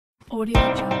Audio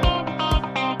Jungle.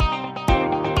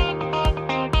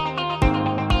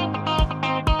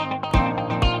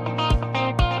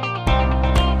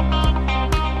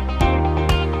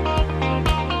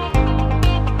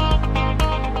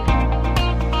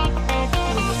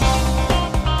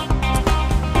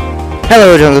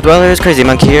 Hello Jungle Dwellers, Crazy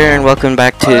Monkey here, and welcome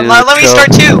back to let me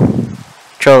start too!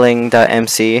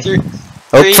 Trolling.MC.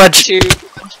 Oh, Three, fudge! two.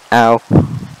 Ow.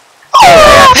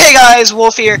 Oh, hey guys,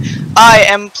 Wolf here. I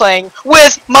am playing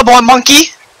with my boy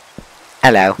Monkey.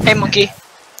 Hello. Hey Monkey.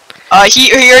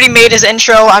 He already made his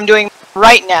intro. I'm doing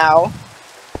right now.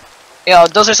 Yo,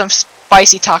 those are some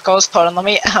spicy tacos. Hold on, let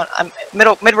me. I'm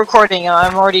mid recording.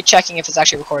 I'm already checking if it's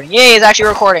actually recording. Yay, it's actually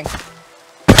recording.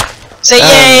 Say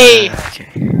yay!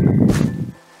 Okay.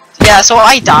 Yeah, so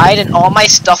I died and all my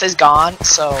stuff is gone.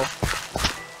 So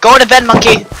go to bed,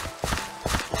 Monkey.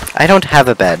 I don't have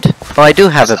a bed. Oh, I do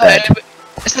have a bed.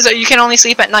 It says that you can only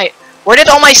sleep at night. Where did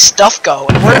all my stuff go?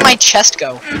 And where did my chest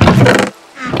go?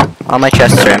 All my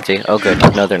chests are empty. Oh good.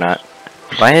 No, they're not.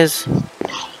 Why does...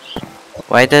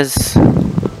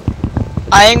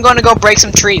 I am going to go break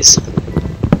some trees.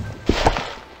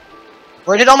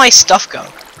 Where did all my stuff go?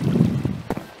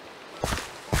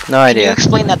 No Can idea. you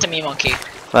explain that to me, Monkey?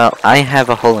 Well, I have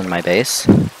a hole in my base.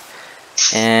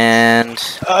 And...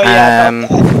 Oh yeah, about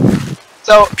that.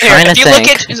 So here, if you look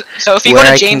at, if you go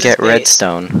to James's get base,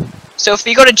 redstone. so if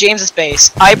you go to James's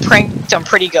base, I pranked him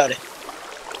pretty good.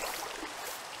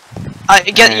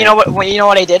 You know what? You know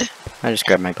what I did? I just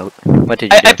grabbed my boat. What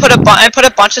did you do? I put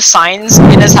a bunch of signs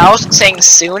in his house saying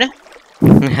soon.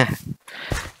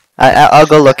 I'll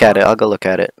go look at it. I'll go look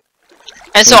at it.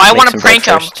 And so I want to prank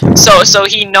him, so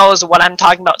he knows what I'm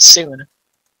talking about soon.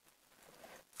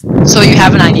 So you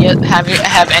have an idea? Have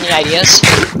any ideas?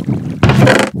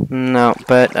 No,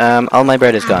 but all my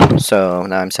bread is gone, so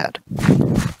now I'm sad.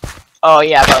 Oh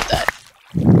yeah, about that.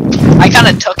 I kind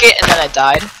of took it and then it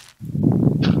died.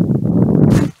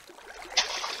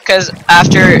 Because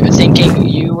after thinking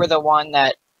you were the one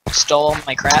that stole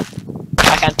my crap,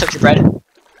 I kind of took your bread.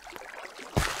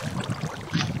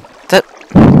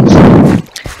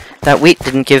 That wheat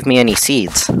didn't give me any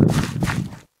seeds.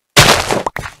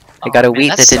 I got a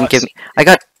wheat that didn't give me. I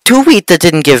got 2 wheat that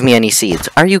didn't give me any seeds.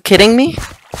 Are you kidding me?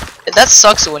 That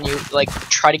sucks when you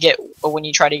try to get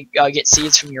get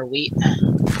seeds from your wheat.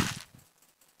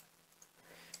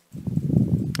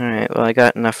 All right. Well, I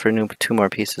got enough for 2 more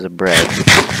pieces of bread.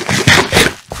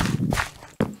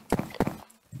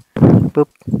 Boop.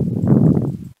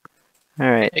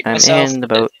 All right. I'm in the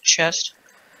boat. Chest.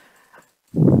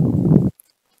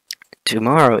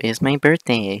 Tomorrow is my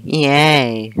birthday.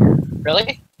 Yay!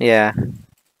 Really? Yeah.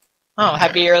 Oh,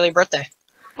 happy early birthday.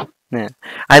 Yeah.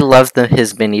 I love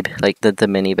his mini, the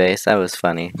mini base. That was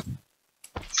funny.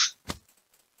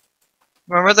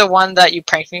 Remember the one that you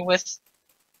pranked me with?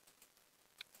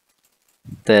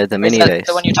 The mini base.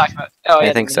 The one you're talking about? Oh yeah,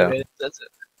 I think so. Base. That's it.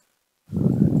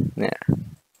 Yeah.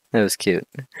 That was cute.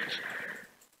 It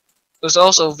was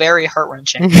also very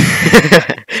heart-wrenching.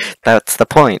 That's the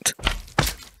point.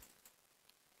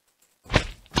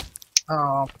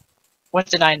 Oh, what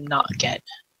did I not get?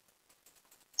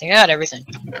 I think I got everything.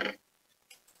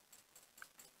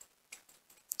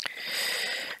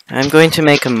 I'm going to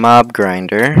make a mob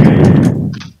grinder.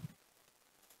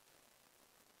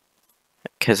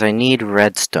 Because I need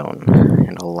redstone,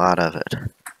 and a lot of it.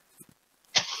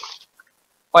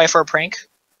 Why, for a prank?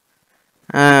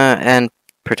 And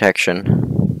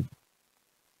protection.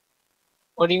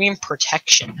 What do you mean,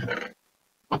 protection?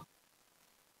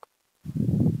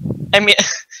 I mean,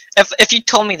 if you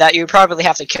told me that, you'd probably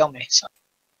have to kill me. So.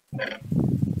 I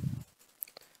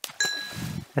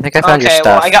think I found your stuff.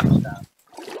 Well, I got.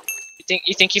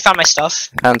 You think you found my stuff?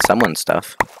 Found someone's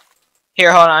stuff.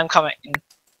 Here, hold on, I'm coming.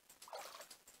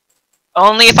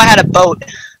 Only if I had a boat.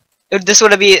 This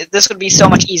would be so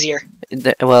much easier.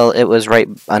 Well, it was right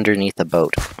underneath the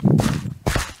boat.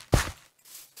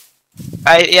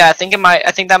 Yeah, I think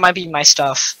that might be my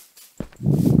stuff.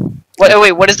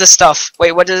 Wait, what is this stuff?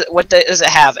 Wait, what does it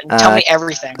have? And tell me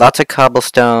everything. Lots of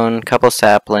cobblestone, couple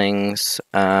saplings,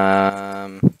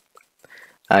 a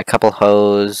couple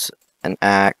hoes, an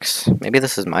axe. Maybe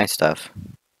this is my stuff.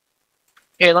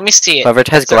 Here, let me see it. However, it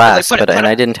has glass, and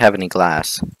I didn't have any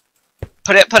glass.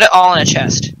 Put it all in a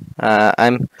chest.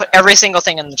 Put every single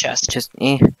thing in the chest. Just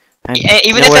even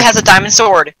if it has a diamond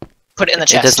sword, put it in the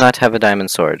chest. It does not have a diamond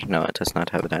sword. No, it does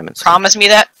not have a diamond sword. Promise me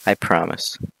that? I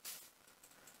promise.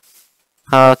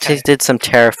 Oh, okay. Did some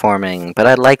terraforming, but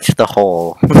I liked the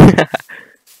hole.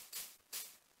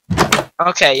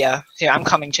 Okay, yeah. Here, I'm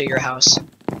coming to your house.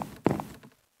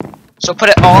 So put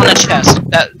it all in a chest,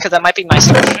 because that might be my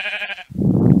stuff.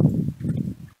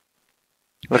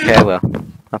 Okay, I will.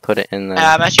 I'll put it in the.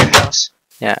 I'm at your house.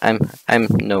 Yeah, I'm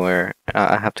nowhere.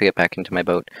 I have to get back into my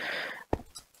boat.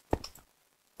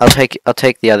 I'll take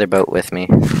the other boat with me.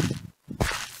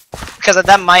 Because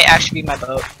that might actually be my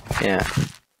boat. Yeah.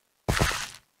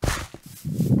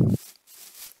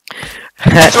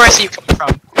 That's where I see you coming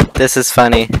from. This is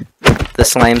funny. The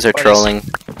slimes are trolling.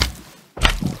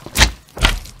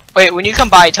 Wait, when you come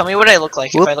by, tell me what I look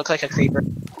like. Whoop. If I look like a creeper.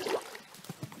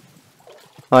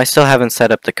 Oh, I still haven't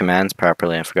set up the commands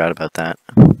properly. I forgot about that.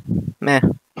 Meh.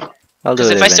 I'll do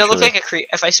it If I still look eventually.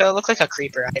 like a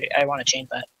creeper, I want to change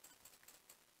that.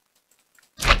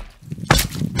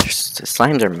 The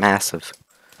slimes are massive.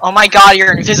 Oh my god,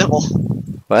 you're invisible.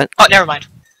 What? Oh, never mind.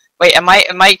 Wait, am I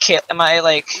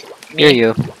like me? Hear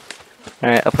you.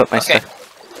 Alright, I'll put my stuff.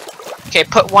 Okay,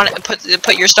 put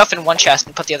your stuff in one chest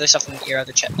and put the other stuff in your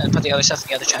other chest and put the other stuff in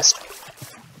the other chest.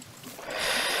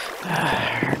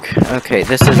 Okay,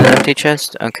 this is an empty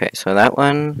chest. Okay, so that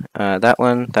one, that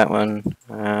one.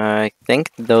 I think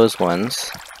those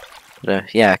ones.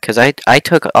 Yeah, because I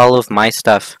took all of my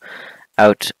stuff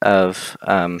out of.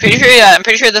 Pretty sure, yeah, I'm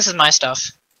pretty sure this is my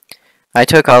stuff. I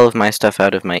took all of my stuff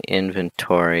out of my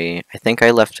inventory. I think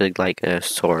I left like a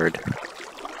sword.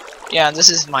 Yeah, this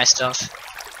is my stuff.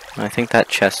 I think that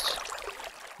chest.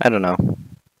 I don't know.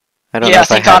 I don't know Yeah, if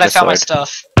thank I God had I found my sword.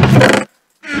 stuff.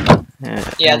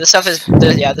 Yeah, Yeah, this stuff is.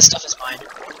 Yeah, this stuff is mine.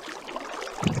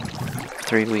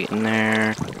 3 wheat in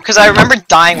there. Because I remember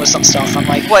dying with some stuff. I'm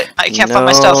like, what? I can't find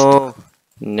my stuff.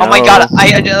 No. Oh my god!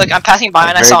 Like I'm passing by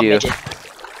and I saw a you. midget.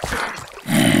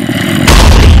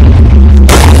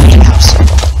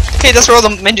 Okay, that's where all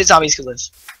the midget zombies could live.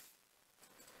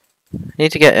 I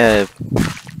need to get a.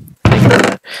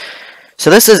 So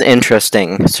this is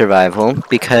interesting survival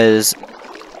because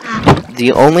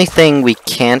the only thing we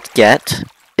can't get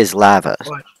is lava.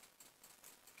 What?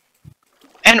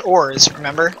 And ores,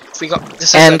 remember? If we go,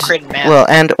 this is And a created map. well,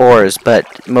 and ores, but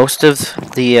most of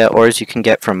the ores you can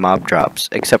get from mob drops,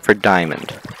 except for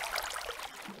diamond.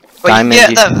 Well, diamond, you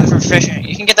can get that from fishing.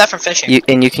 You can get that from fishing.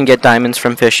 And you can get diamonds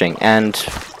from fishing, and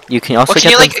you can also Well, can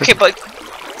get you them like? Okay, but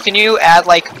can you add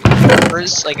like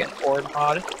ores, like an ore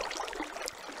mod?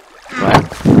 What?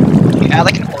 Can you add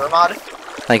like an ore mod?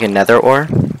 Like a nether ore?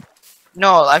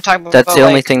 No, I'm talking about. That's the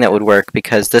only like, thing that would work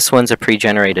because this one's a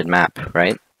pre-generated map,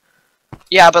 right?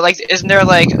 Yeah, but like, isn't there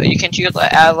like you can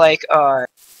add like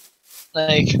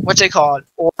what's it called?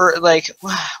 Or like,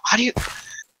 how do you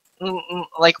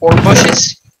like ore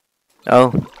bushes?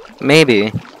 Oh, maybe.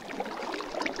 Isn't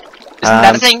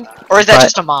that a thing, or is that but-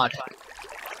 just a mod?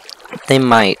 They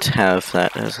might have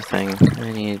that as a thing.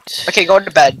 I need. Okay, go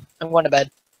to bed. I'm going to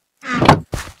bed.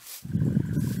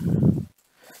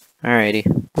 Alrighty.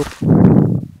 Whoop.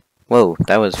 Whoa,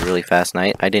 that was a really fast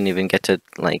night. I didn't even get to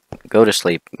like go to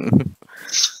sleep.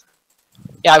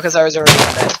 Yeah, because I was already in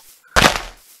bed.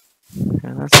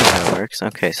 Yeah, that's not how it works.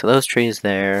 Okay, so those trees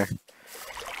there.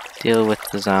 Deal with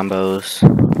the zombos.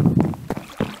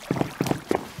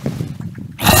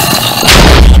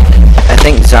 I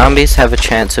think zombies have a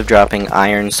chance of dropping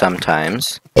iron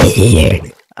sometimes. Okay.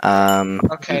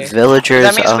 Villagers.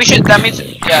 That means we should. That means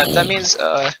yeah. That means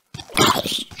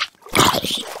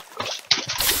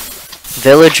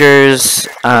Villagers.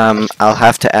 I'll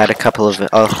have to add a couple of.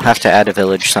 I'll have to add a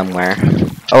village somewhere.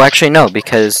 Oh, actually no,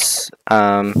 because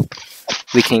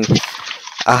we can.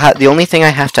 The only thing I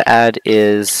have to add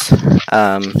is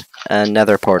a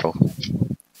nether portal,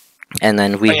 and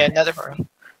then we. Oh yeah, nether portal.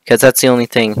 Because that's the only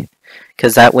thing.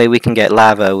 Because that way we can get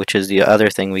lava, which is the other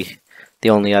thing the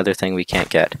only other thing we can't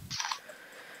get.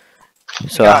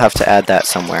 So I'll have to add that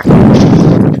somewhere.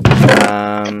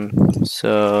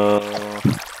 So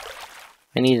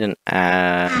I need an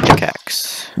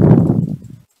pickaxe.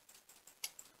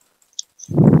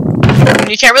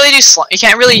 You can't really do you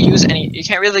can't really use any. You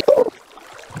can't really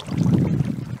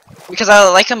because I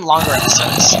like them longer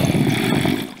episodes.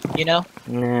 You know.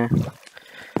 Nah.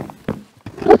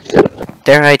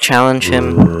 Dare I challenge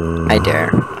him? I dare.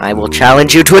 I will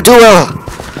challenge you to a duel!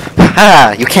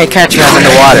 Ha! You can't catch me, I'm in the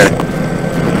water.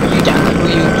 You challenge.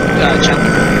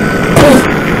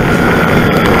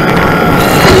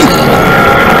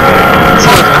 So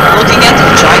I'm looking at the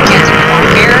gigantic rock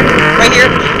here, right here,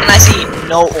 and I see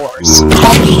no ores.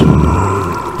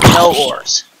 No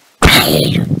ores.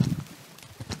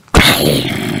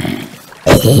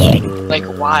 Like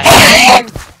why?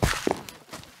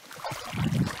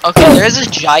 Okay, there's a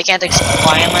gigantic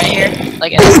biome right here,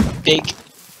 like in this big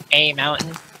A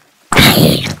mountain.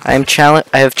 I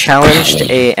have challenged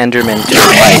a Enderman to a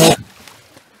fight.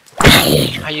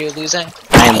 Are you losing?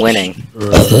 I am winning.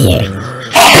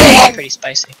 Pretty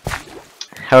spicy.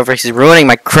 However, he's ruining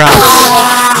my crop.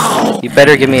 You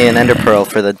better give me an ender pearl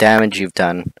for the damage you've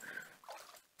done.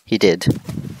 He did.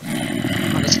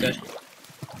 Oh, that's good.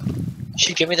 You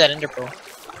should give me that ender pearl.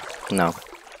 No.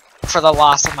 For the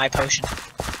loss of my potion.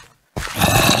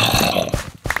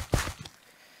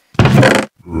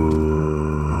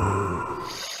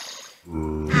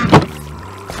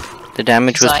 The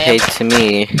damage was paid to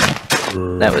me.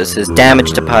 That was his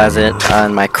damage deposit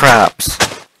on my crops.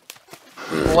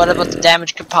 What about the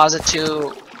damage deposit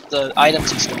to the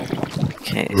items you stole?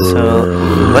 Okay,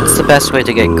 so what's the best way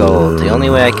to get gold? The only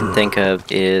way I can think of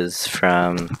is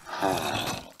from...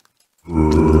 You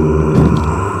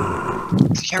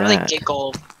can't really get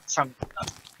gold from...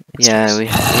 Yeah, we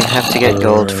have to get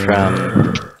gold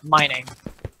from...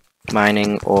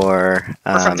 Mining, or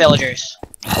from villagers.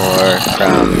 Or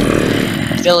from...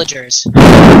 Villagers.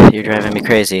 You're driving me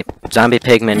crazy. Zombie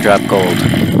pigmen drop gold.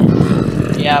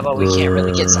 Yeah, but we can't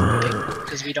really get zombie pigmen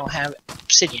because we don't have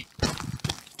obsidian.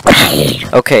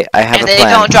 Okay, I have a plan. And they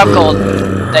don't drop gold.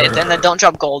 Then they don't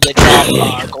drop gold, they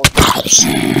drop gold.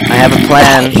 I have a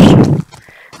plan.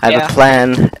 I have a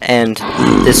plan, and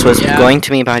this was going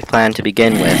to be my plan to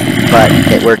begin with, but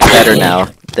it works better now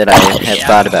that I have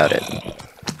thought about it.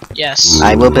 Yes.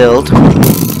 I will build.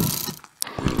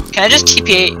 Can I just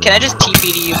TP? Can I just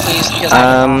TP to you, please? Because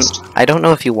I'm lost. I don't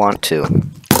know if you want to.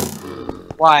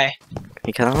 Why?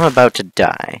 Because I'm about to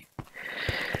die.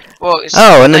 Well,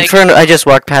 oh, an inferno! I just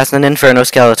walked past an inferno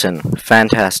skeleton.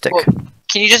 Fantastic. Well,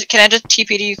 can I just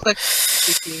TP to you quick?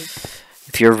 TP.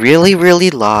 If you're really, really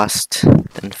lost,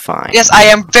 then fine. Yes, I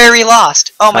am very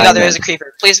lost. Oh my god, there is a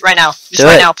creeper. Please, right now. Just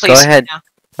right now, please. Go ahead.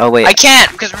 Oh wait. I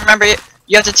can't because remember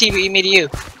you have to TP me to you.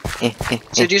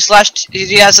 So do slash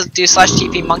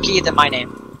TP monkey then my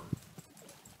name.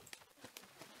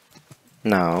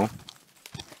 No.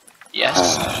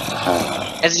 Yes.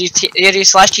 You have to do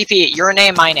slash TP your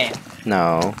name, my name.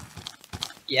 No.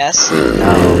 Yes.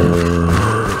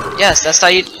 No. Yes, that's how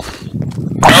you.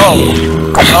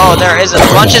 Oh. Oh, there is a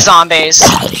bunch of zombies.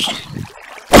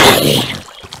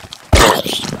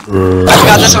 I've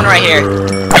got this one right here.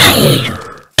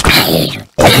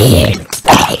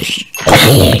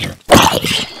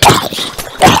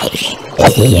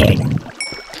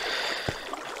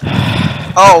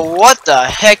 Oh, what the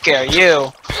heck are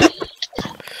you?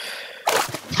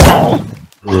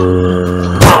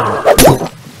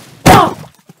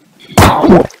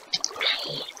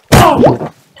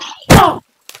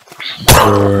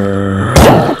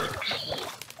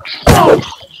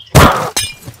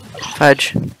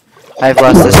 Fudge. I've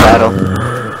lost this battle.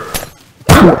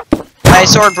 My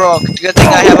sword broke. Good thing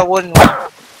I have a wooden one.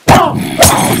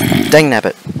 Dang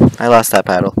nabbit. I lost that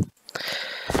battle.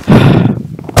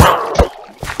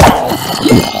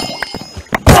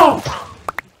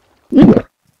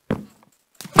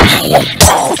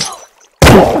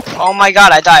 Oh my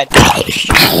god, I died.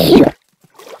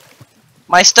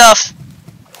 My stuff.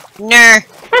 No.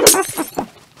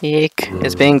 Eek.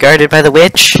 It's being guarded by the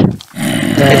witch.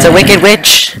 It's a wicked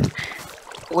witch.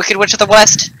 Wicked Witch of the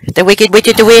West. The wicked witch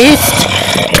of the west.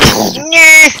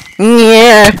 Yeah.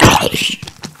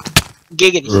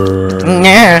 Giggity.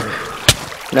 Yeah.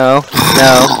 No.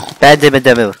 No. Bad dibba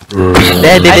dibba.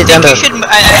 Bad dibba dibba.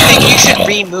 I think you should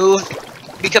remove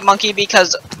Monkey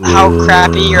because how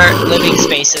crappy your living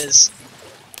space is.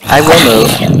 I will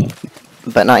move,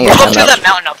 but not yet. Go up to that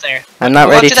mountain up there. I'm not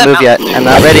ready to move yet. I'm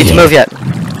not ready to move yet.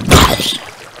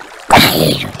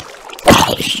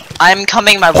 I'm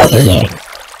coming, my brother.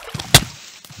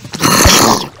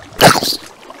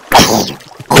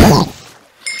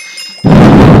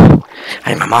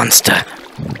 I'm a monster.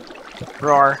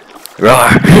 Roar. Roar.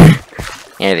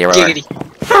 Yeah, you roar. Giggity.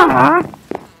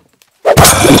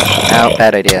 Oh,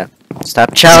 bad idea.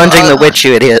 Stop challenging the witch,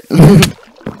 you idiot.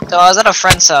 So I was at a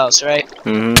friend's house, right?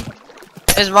 Mm-hmm.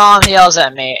 His mom yells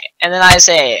at me, and then I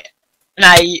say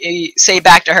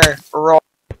back to her, roar.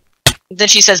 Then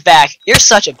she says back, "You're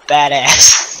such a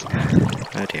badass."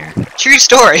 Oh dear. True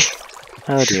story.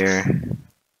 Oh dear.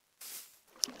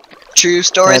 True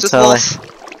stories with Wolf.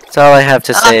 That's all I have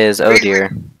to say is, oh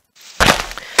dear.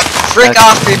 Frick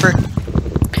off, creeper.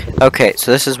 Okay,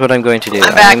 so this is what I'm going to do.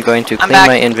 I'm back. I'm going to clean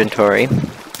my inventory.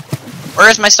 Where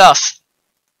is my stuff?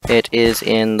 It is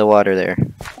in the water there,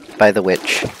 by the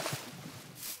witch.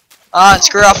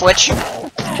 Screw off, witch.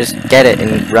 Just get it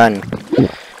and run.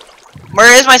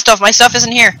 Where is my stuff? My stuff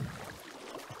isn't here.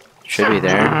 Should be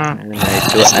there.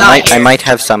 I might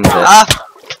have some of it.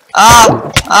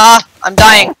 I'm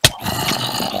dying.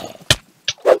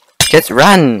 Just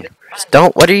run!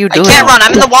 Don't. What are you doing? I can't run.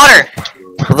 I'm in the water.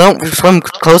 Well, don't swim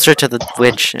closer to the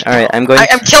witch. All right, I'm going.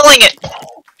 I'm killing it.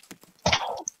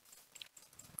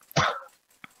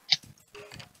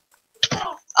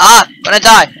 Ah! Gonna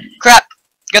die! Crap!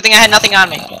 Good thing I had nothing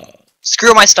on me.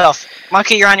 Screw my stuff.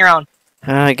 Monkey, you're on your own.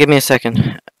 Give me a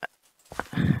second.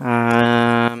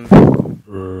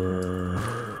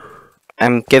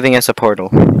 I'm giving us a portal.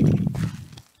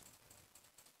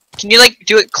 Can you, like,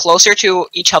 do it closer to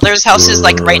each other's houses,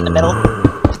 like, right in the middle?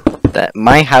 That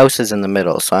my house is in the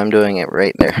middle, so I'm doing it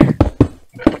right there.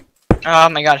 Oh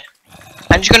my god.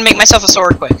 I'm just gonna make myself a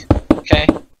sword quick. Okay?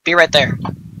 Be right there.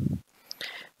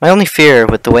 My only fear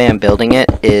with the way I'm building it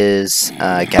is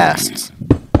ghasts.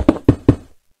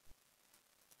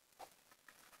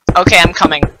 Okay, I'm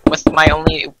coming with my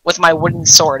wooden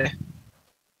sword.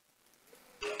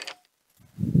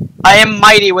 I am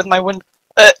mighty with my wooden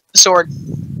sword.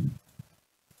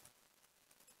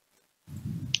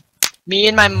 Me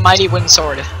and my mighty wooden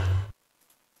sword.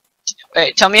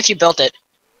 Wait, tell me if you built it.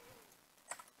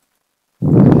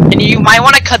 And you might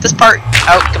want to cut this part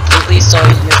out completely so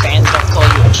your fans don't call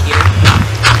you a cheater.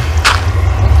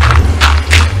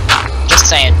 Just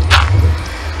saying.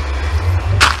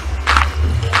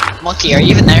 Monkey, are you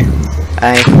even there?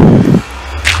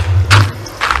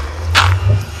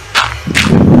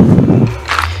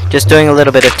 Just doing a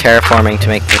little bit of terraforming to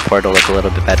make the portal look a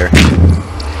little bit better.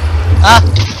 Ah!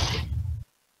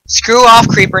 Screw off,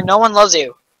 creeper. No one loves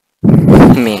you.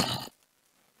 Me.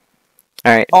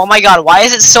 Alright. Oh my god, why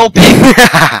is it so big?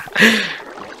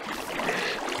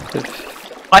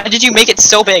 Why did you make it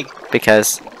so big?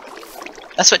 Because.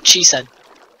 That's what she said.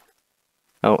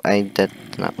 Oh, that's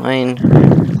not mine.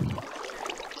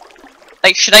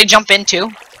 Like, should I jump in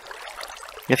too?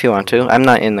 If you want to. I'm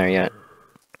not in there yet.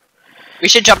 We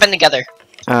should jump in together.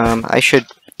 I should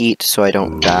eat so I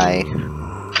don't die.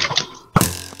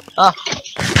 Oh.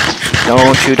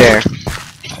 Don't you dare.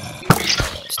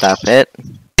 Stop it.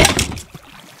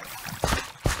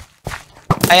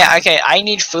 Okay, I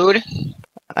need food.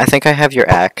 I think I have your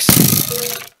axe.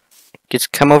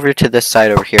 Just come over to this side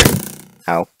over here.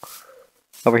 Ow.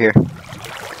 Over here.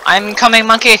 I'm coming,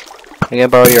 monkey. I'm gonna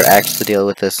borrow your axe to deal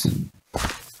with this.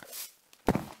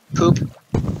 Poop.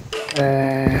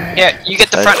 Here, you get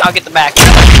the front, I'll get the back.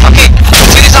 Okay,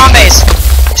 2 zombies!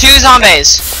 2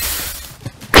 zombies!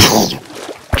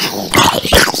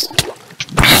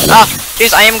 Ah,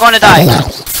 jeez, I am going to die.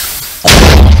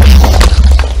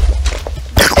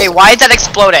 Hey, why is that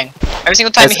exploding? Every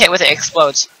single time you hit with it, it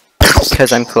explodes.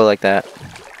 Because I'm cool like that.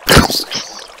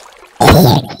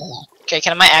 Okay,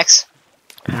 can I have my axe?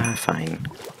 Fine.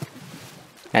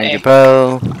 And your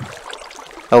bow.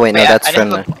 Oh wait, no, that's from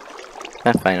the...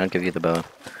 fine, I'll give you the bow.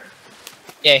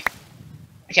 Yay.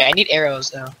 Okay, I need arrows,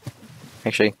 though.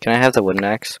 Actually, can I have the wooden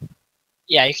axe?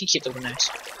 Yeah, you can keep the wooden axe.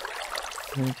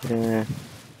 Okay.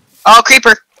 Oh,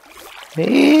 creeper!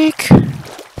 Eek.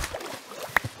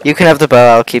 You can have the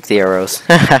bow, I'll keep the arrows.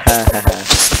 Good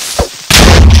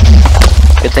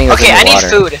thing it was okay, in the I need water.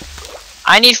 food.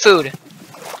 I need food.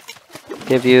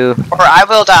 Give you... Or I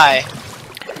will die.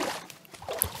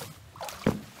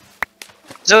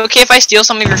 Is it okay if I steal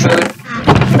some of your food?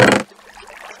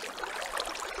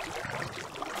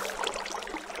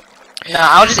 No,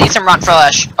 I'll just eat some rotten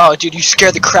flesh. Oh, dude, you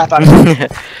scared the crap out of me.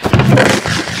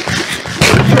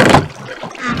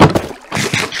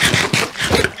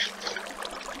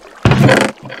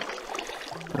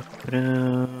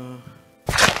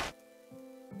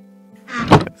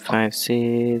 5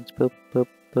 seeds. Boop, boop,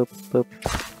 boop, boop,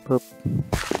 boop.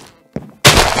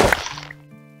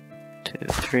 2,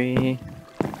 3.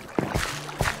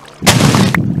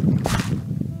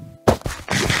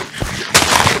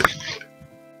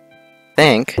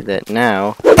 Think that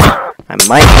now I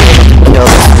might be able to kill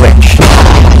the switch.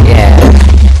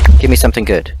 Yeah. Give me something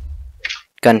good.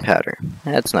 Gunpowder.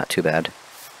 That's not too bad.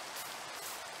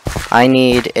 I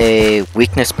need a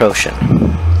weakness potion.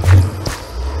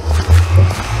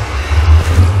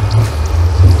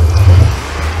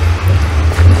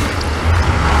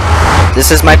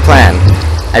 This is my plan.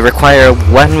 I require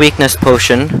 1 weakness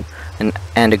potion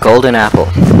and a golden apple.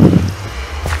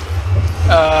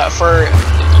 For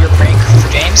your prank for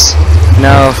James?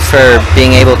 No, for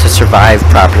being able to survive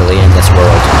properly in this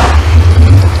world.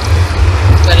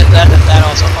 That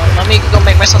also fun. Let me go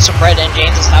make myself some bread in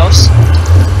James's house.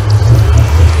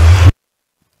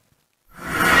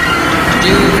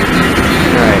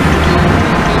 Alright.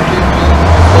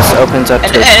 This opens up to...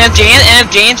 And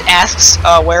if James asks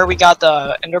where we got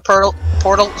the ender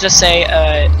portal, just say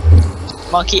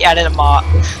monkey added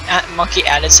monkey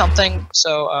added something,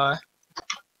 so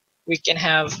we can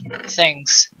have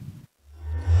things.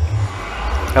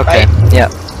 Okay. Right? Yeah.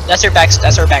 That's our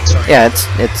backstory. Yeah,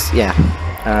 it's yeah.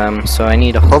 So I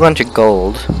need a whole bunch of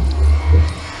gold.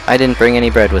 I didn't bring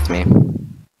any bread with me.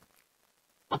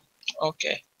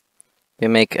 Okay. You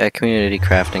make a community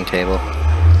crafting table.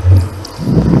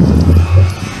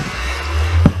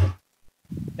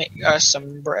 Make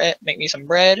some bread. Make me some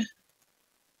bread.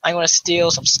 I'm gonna steal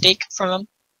some steak from him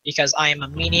because I am a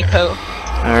meanie po.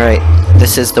 Alright,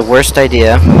 this is the worst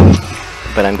idea,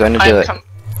 but I'm going to do it.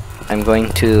 I'm going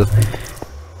to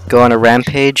go on a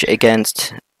rampage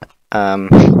against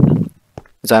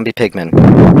zombie pigmen.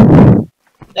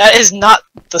 That is not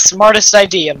the smartest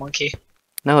idea, monkey.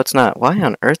 No, it's not. Why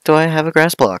on earth do I have a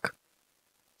grass block?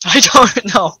 I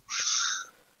don't know.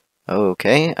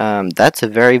 Okay, that's a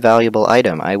very valuable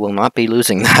item. I will not be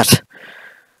losing that.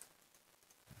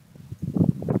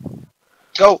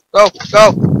 Go, go,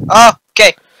 go! Oh,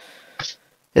 okay.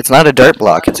 It's not a dirt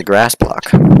block, it's a grass block.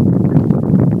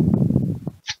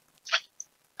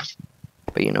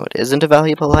 But you know it isn't a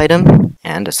valuable item?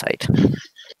 Andesite.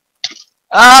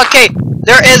 Okay,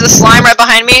 there is a slime right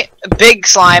behind me. A big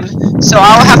slime. So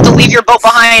I'll have to leave your boat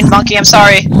behind, monkey. I'm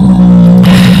sorry.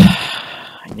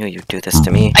 I knew you'd do this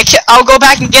to me. I'll go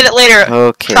back and get it later.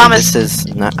 Okay, Promise. this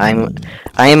is not...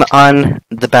 I'm on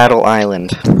the battle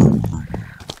island.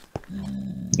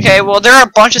 Okay, well there are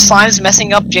a bunch of slimes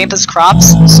messing up James's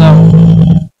crops, so...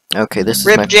 Okay, this is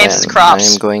Rip my James's plan. crops.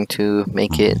 I am going to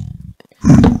make it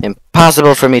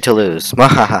impossible for me to lose.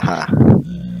 Mwahaha.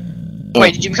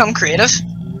 Wait, did you become creative?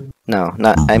 No,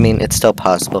 not. I mean, it's still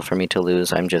possible for me to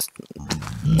lose. I'm just.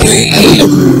 Okay,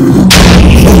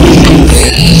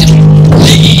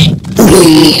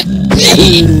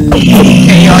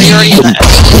 are you already in that?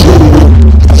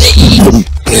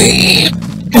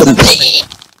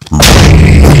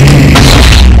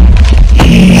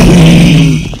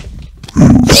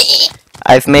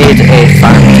 I've made a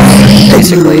farm,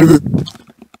 basically.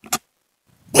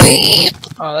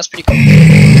 Oh, that's pretty cool.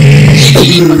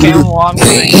 Okay, well, I'm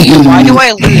going. Why do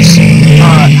I lose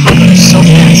hunger so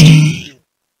fast?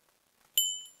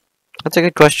 That's a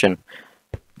good question.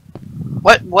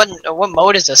 What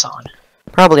mode is this on?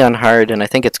 Probably on hard, and I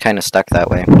think it's kind of stuck that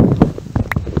way.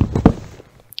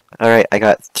 Alright, I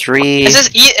got 3...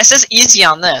 It says easy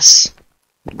on this.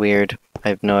 Weird. I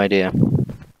have no idea.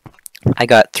 I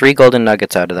got 3 golden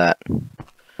nuggets out of that.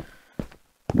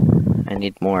 I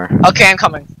need more. Okay, I'm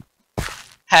coming.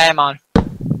 Hey, I'm on.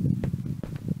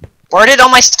 Where did all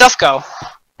my stuff go?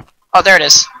 Oh, there it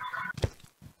is.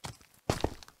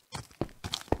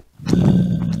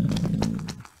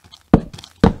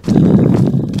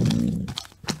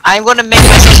 I'm gonna make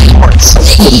myself some quartz.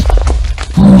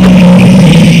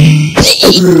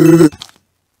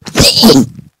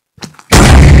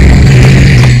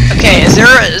 Okay, is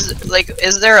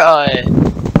there a...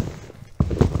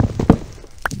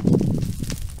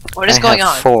 What is going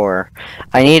on? 4.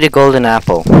 I need a golden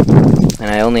apple.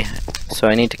 And so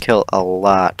I need to kill a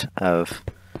lot of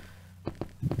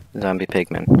zombie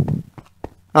pigmen.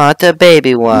 Oh, it's a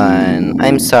baby one.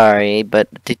 I'm sorry, but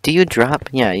do you drop?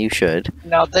 Yeah, you should.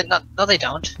 No, they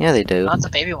don't. Yeah, they do. Not the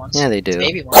baby ones. Yeah, they do. The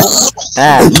baby ones.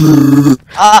 Ah.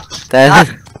 That.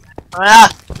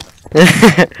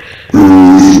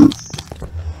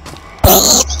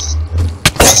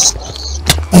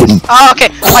 Oh, okay.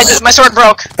 My sword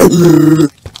broke.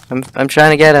 I'm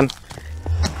trying to get him.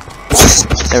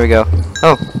 There we go.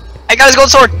 Oh. I got his gold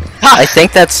sword. Ha! I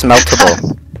think that's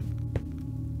smeltable.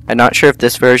 I'm not sure if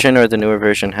this version or the newer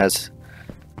version is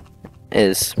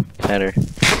better.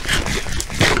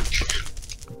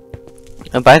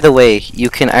 Oh, by the way, you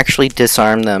can actually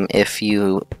disarm them if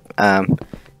you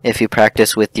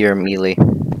practice with your melee.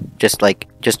 Just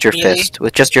your Melee? fist.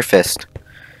 With just your fist.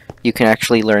 You can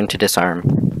actually learn to disarm.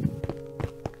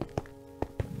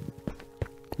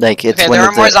 Like, it's okay, one there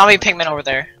of are more zombie pigmen over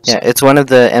there. Yeah, it's one of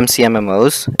the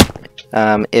MCMMOs.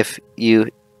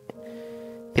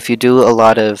 If you do a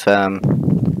lot of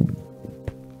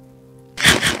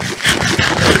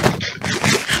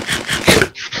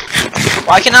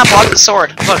Why can I block the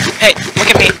sword? Look, hey, look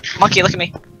at me, monkey, look at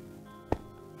me.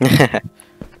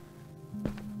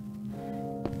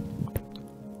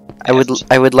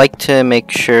 I would like to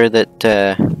make sure that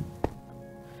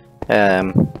I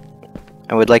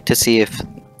would like to see if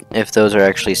those are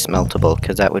actually smeltable,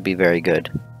 because that would be very good.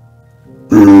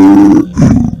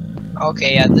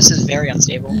 Okay, yeah, this is very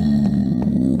unstable.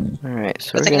 Alright,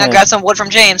 so Good thing I got some wood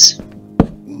from James.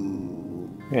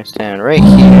 we're gonna stand right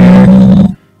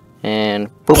here and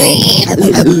boop.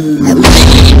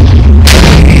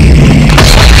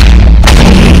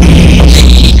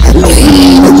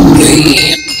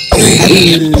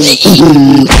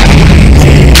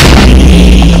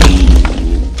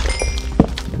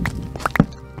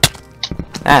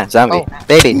 Ah, zombie. Oh.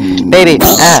 Baby!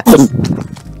 Ah!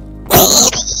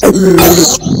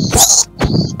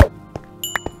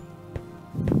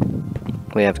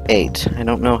 We have 8. I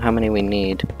don't know how many we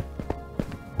need.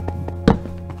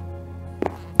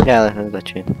 Yeah, I'll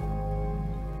let you.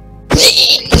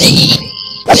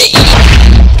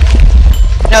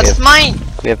 No, it's mine.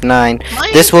 We have 9.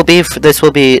 Mine. This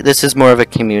is more of a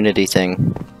community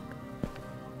thing.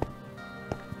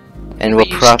 And Wait,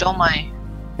 you stole my...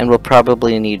 And we'll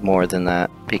probably need more than that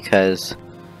because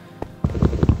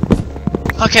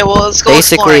okay, well, let's go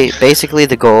exploring. Basically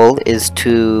the goal is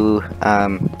to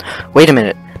wait a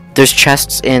minute. There's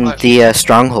chests in the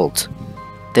strongholds.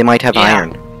 They might have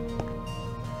iron.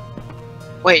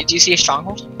 Wait, do you see a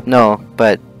stronghold? No,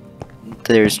 but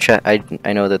there's I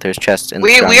know that there's chests in the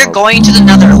stronghold. We're going to the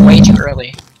Nether way too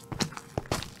early.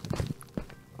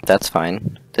 That's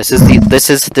fine. This is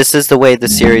the way the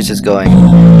series is going.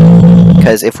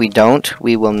 Because if we don't,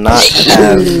 we will not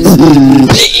have...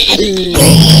 Hey!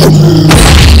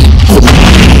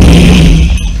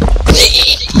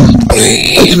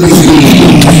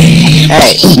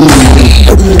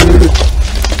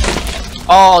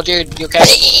 Oh, dude, you okay?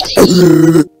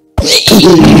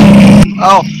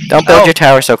 Oh! Don't build your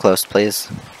tower so close, please.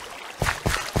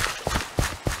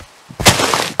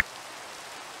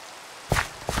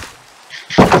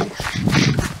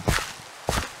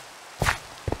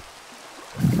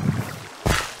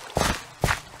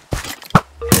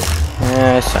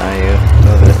 I saw you.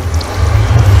 Move it.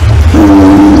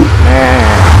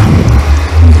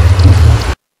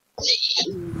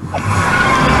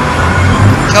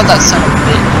 Kill that son of a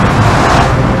bitch.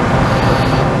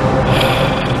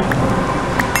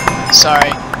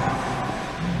 Sorry.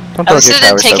 Don't build your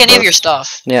tower didn't take so any close. of your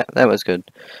stuff. Yeah, that was good.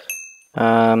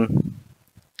 I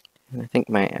think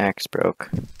my axe broke.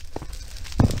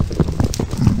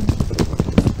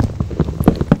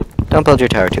 Don't build your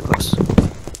tower too close.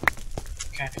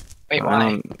 Okay. Wait,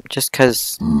 why? Just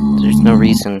cause there's no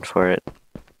reason for it.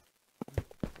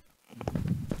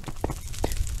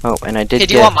 Oh, and I did. Hey,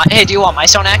 do you want my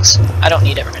stone axe? I don't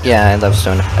need it right now. Yeah, I love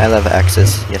stone. I love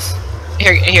axes. Yes.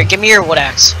 Here, give me your wood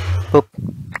axe. Boop.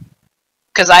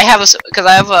 Cause I have a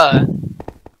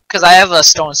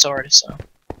stone sword. So, I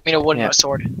mean a wooden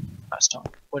sword, not stone.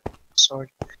 Wooden sword.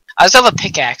 I also have a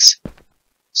pickaxe.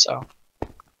 So,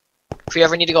 if you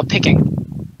ever need to go picking.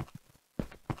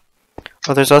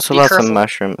 Well, there's also lots careful. of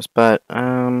mushrooms, but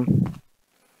I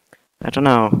don't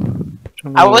know.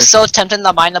 I was so tempted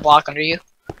to mine the block under you.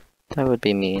 That would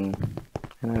be mean.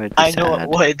 And I would be I know sad. it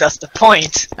would. That's the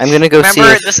point. I'm gonna go see.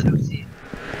 Remember If... this?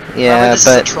 Yeah, this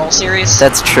but is a troll series.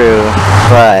 That's true.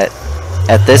 But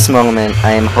at this moment,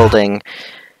 I am holding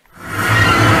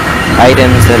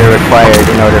items that are required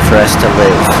in order for us to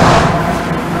live.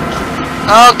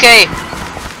 Okay.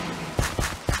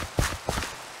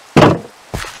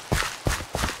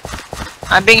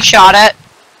 I'm being shot at.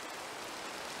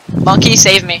 Monkey,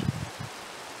 save me.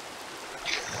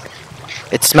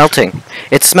 It's smelting.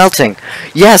 It's smelting.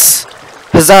 Yes!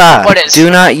 Huzzah! What is? Do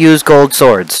not use gold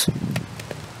swords.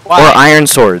 Why? Or iron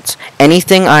swords.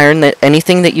 Anything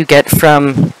that you get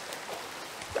from...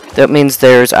 That means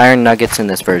there's iron nuggets in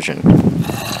this version.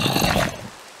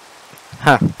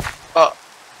 Huh. Oh.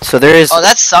 So there is... Oh,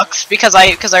 that sucks, because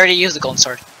I already used the golden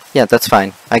sword. Yeah, that's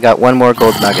fine. I got one more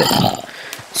gold nugget.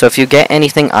 So if you get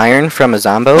anything iron from a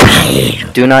zombo,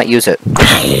 do not use it.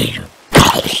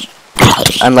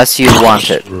 Unless you want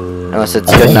it. Unless it's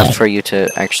good enough for you to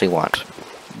actually want.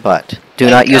 But do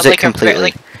not use it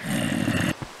completely.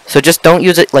 So just don't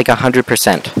use it like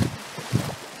 100%.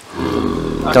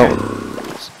 Okay. Don't.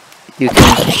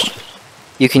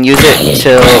 You can use it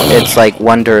till it's like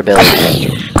 1 durability.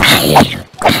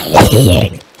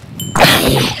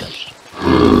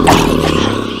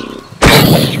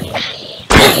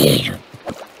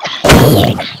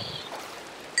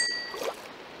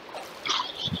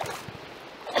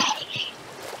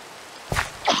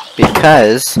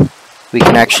 Because we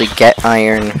can actually get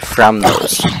iron from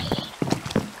those.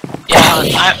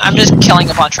 Yeah, I'm just killing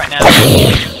a bunch right now.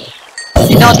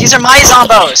 You know, these are my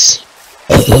zombos!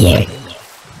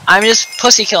 I'm just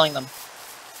pussy killing them.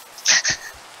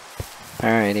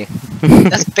 Alrighty.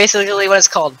 That's basically what it's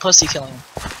called, pussy killing.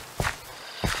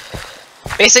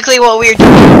 Basically what we're doing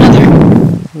another.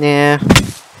 Yeah.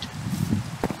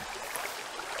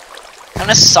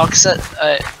 Kinda sucks at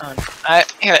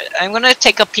here, I'm gonna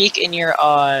take a peek in your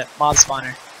mob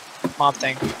spawner. Mob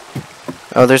thing.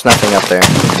 Oh, there's nothing up there.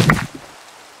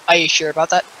 Are you sure about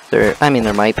that? I mean,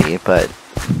 there might be, but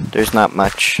there's not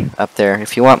much up there.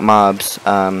 If you want mobs,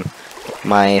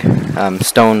 my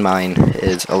stone mine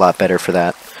is a lot better for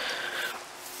that.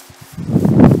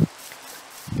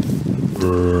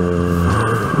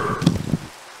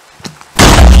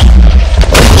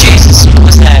 Jesus, what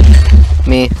was that?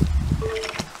 Me.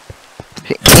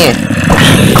 me!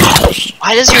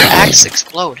 Why does your axe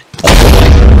explode?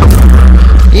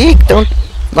 Eek! Don't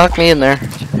lock me in there.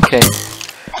 Okay.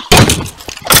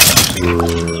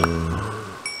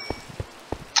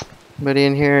 Nobody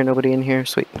in here, nobody in here.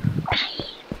 Sweet.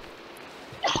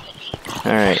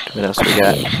 Alright, what else we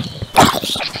got?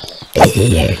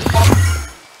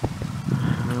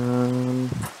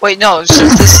 Wait, no,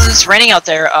 since this is raining out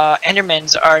there,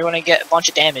 Endermans are going to get a bunch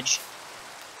of damage.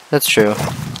 That's true.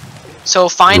 So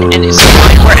find where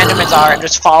Endermans are and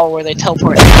just follow where they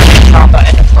teleport and drop an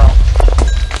Ender Pearl.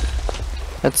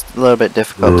 That's a little bit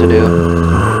difficult to do.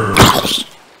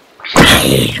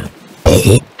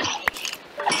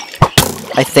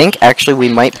 I think actually we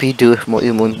might be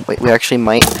we actually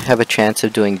might have a chance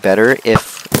of doing better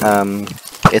if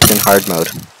it's in hard mode.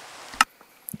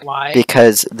 Why?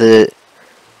 Because the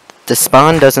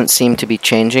spawn doesn't seem to be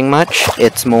changing much.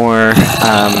 It's more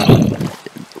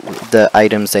the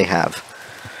items they have.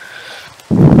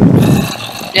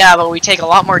 Yeah, but we take a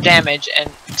lot more damage and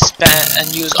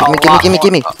use a lot more.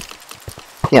 Gimme.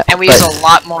 Yeah. And we use a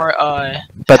lot more.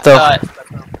 But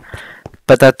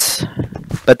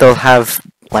they'll have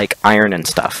like iron and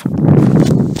stuff.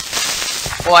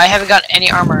 Well, I haven't got any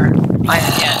armor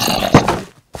iron yet.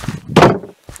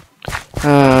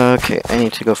 Okay, I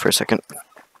need to go for a second.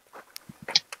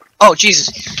 Oh Jesus!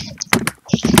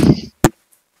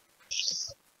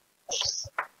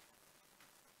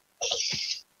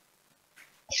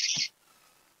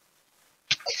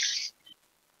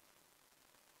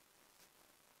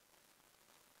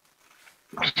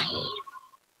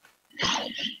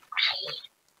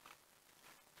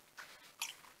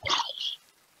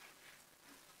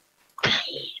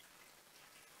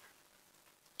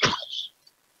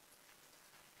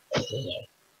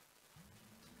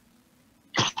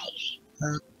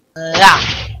 Yeah.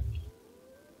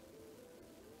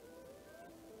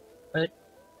 What?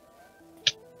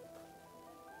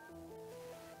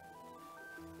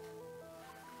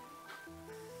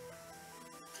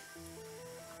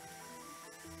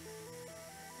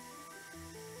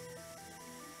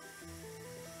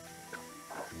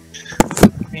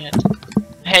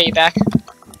 Hey, you back?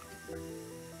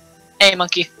 Hey,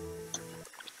 monkey.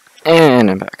 And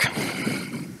I'm back.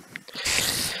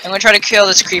 I'm gonna try to kill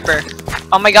this creeper.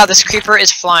 Oh my god, this creeper is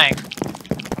flying.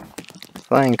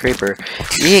 Flying creeper.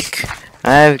 Eek!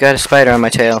 I've got a spider on my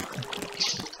tail.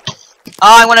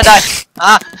 Oh, I wanna die.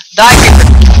 Ah, die, creeper.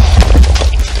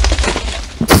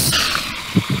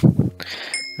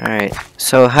 Alright,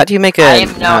 so how do you make a... I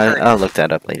am now hurt. I'll look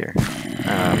that up later.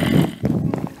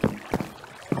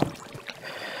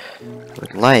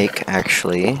 Would like,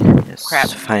 actually, is Crap.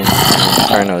 to find an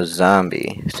Inferno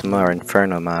zombie. Some more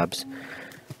Inferno mobs.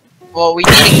 Well, we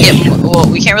need to get. Well,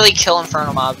 we can't really kill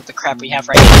Inferno mobs with the crap we have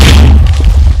right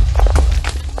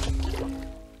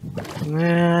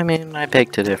now. I mean, I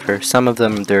beg to differ. Some of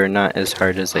them, they're not as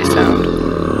hard as they sound.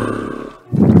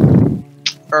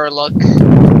 Or look.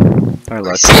 Or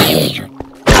look.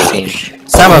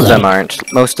 Some of them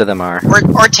aren't. Most of them are.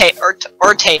 Or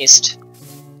taste.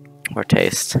 Or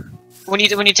taste. When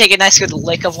you take a nice good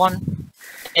lick of one,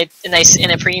 it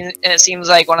seems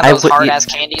like one of those hard ass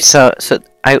candies. So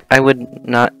I would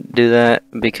not do that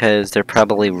because they're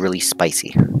probably really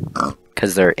spicy.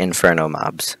 Because they're Inferno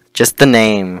mobs. Just the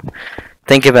name.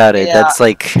 Think about it. Yeah. That's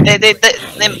like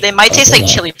they might taste like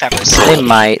chili peppers. they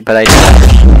might, but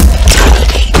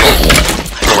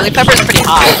Chili pepper is pretty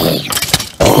hot.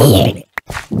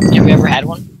 Have you ever had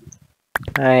one?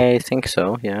 I think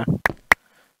so. Yeah.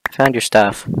 I found your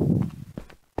stuff.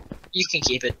 You can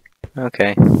keep it.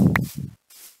 Okay.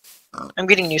 I'm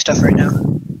getting new stuff right now.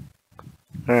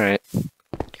 Alright.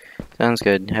 Sounds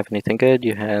good. Have anything good?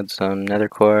 You had some nether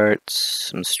quartz,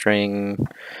 some string.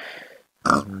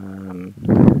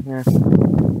 Yeah.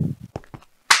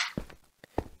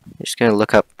 Just gonna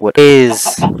look up what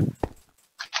is.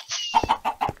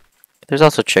 There's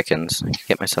also chickens. I can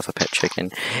get myself a pet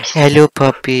chicken. Hello,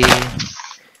 puppy.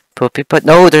 Puppy, but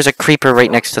no, there's a creeper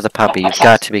right next to the puppy. You've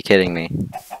got to be kidding me.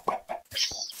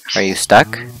 Are you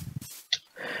stuck?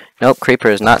 Nope, creeper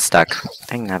is not stuck.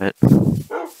 Dang nabbit.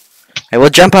 I will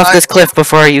jump off this cliff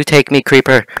before you take me,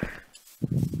 creeper.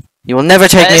 You will never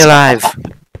take me alive.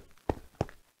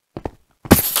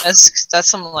 That's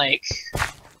some like.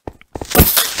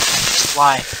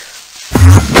 Why?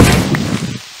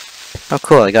 Oh,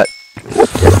 cool! I got.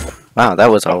 Wow, that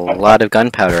was a lot of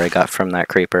gunpowder I got from that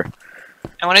creeper.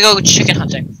 I want to go chicken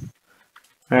hunting.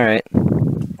 All right.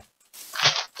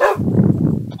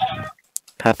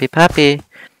 Puppy, puppy,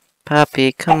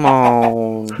 puppy, come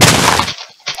on.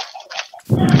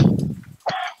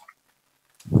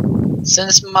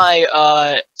 Since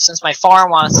my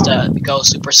farm wants to go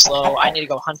super slow, I need to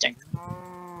go hunting.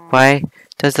 Why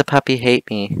does the puppy hate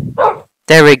me?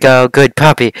 There we go. Good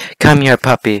puppy. Come here,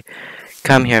 puppy.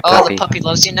 Come here, Oh, puppy. the puppy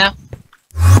loves you now?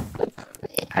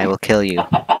 I will kill you.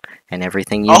 And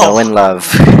everything you know and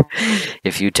love.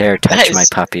 If you dare touch my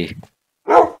puppy.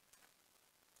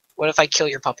 What if I kill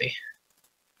your puppy?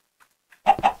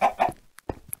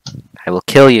 I will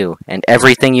kill you and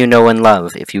everything you know and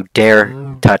love if you dare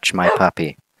touch my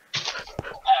puppy.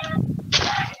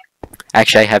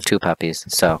 Actually, I have 2 puppies,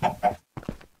 so. What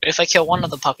if I kill one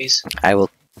of the puppies? I will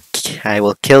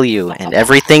kill you and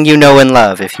everything you know and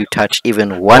love if you touch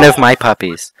even one of my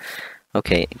puppies.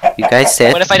 Okay, you guys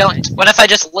sit. What if I don't? What if I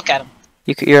just look at them?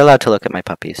 You're allowed to look at my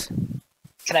puppies.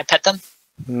 Can I pet them?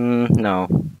 No.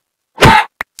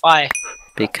 Why?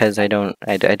 Because I don't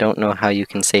know how you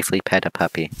can safely pet a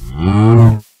puppy.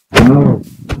 I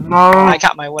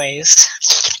got my ways.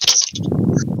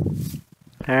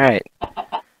 Alright.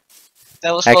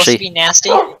 That was supposed to be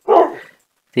nasty.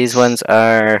 These ones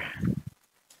are...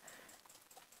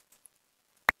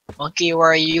 Monkey, where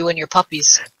are you and your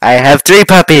puppies? I have 3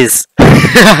 puppies! Do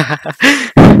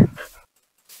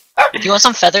you want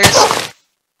some feathers?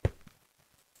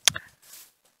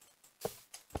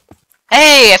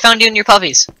 Hey, I found you and your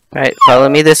puppies. Alright, follow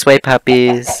me this way,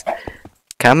 puppies.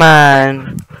 Come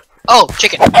on. Oh,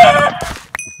 chicken. Oh,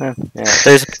 yeah,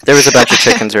 there was a bunch of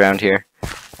chickens around here.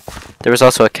 There was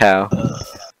also a cow.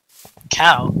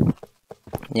 Cow?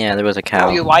 Yeah, there was a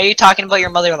cow. Why are you talking about your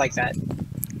mother like that?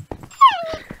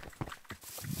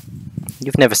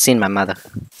 You've never seen my mother.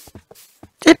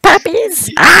 The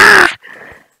puppies! Ah!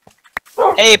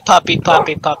 Hey, puppy,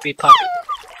 puppy, puppy, puppy.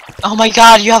 Oh my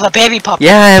god, you have a baby puppy!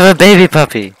 Yeah, I have a baby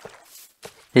puppy.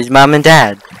 His mom and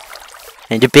dad.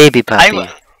 And a baby puppy.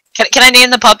 Can I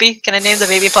name the puppy? Can I name the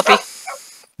baby puppy?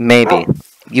 Maybe.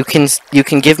 You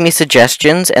can give me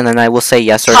suggestions, and then I will say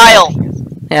yes or Kyle!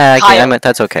 no. Yeah, Kyle.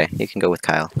 that's okay. You can go with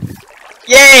Kyle.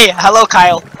 Yay! Hello,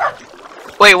 Kyle.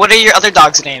 Wait, what are your other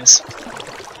dogs' names?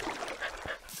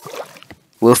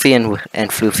 Woofy and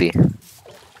Floofy.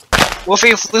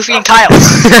 Woofy, Floofy, and Kyle.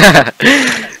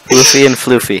 Woofy and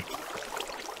Floofy.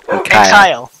 And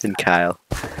Kyle. And Kyle.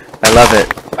 I love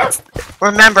it.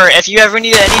 Remember, if you ever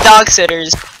need any dog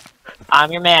sitters,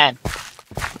 I'm your man.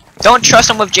 Don't trust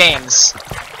them with James.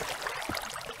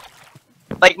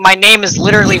 Like, my name is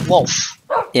literally Wolf.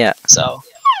 Yeah. So,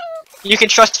 you can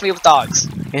trust me with dogs.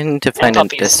 I need to find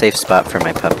a safe spot for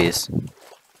my puppies.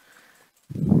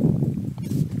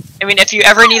 I mean, if you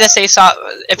ever need a safe spot,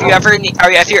 if you're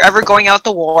ever going out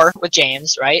to war with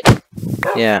James, right?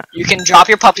 Yeah. You can drop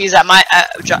your puppies at my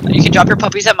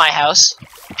house.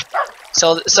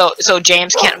 So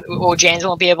James James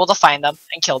won't be able to find them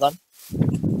and kill them.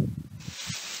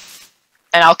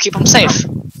 And I'll keep them safe.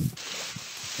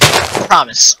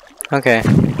 Promise. Okay.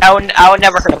 I would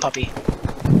never hurt a puppy.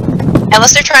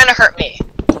 Unless they're trying to hurt me.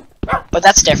 But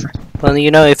that's different. Well,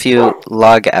 you know, if you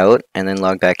log out and then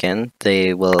log back in,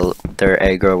 their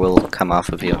aggro will come off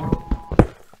of you.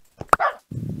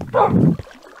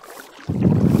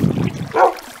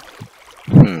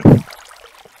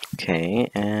 Okay,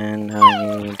 and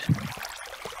I need...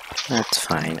 That's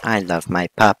fine. I love my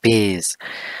puppies.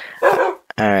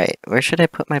 Alright, where should I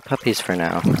put my puppies for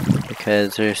now?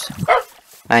 Because there's...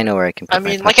 I know where I can put my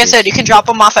puppies. Like I said, you can drop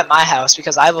them off at my house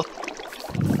because I will...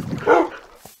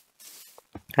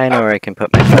 I know where I can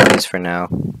put my puppies for now.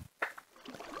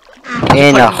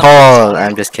 In a hole!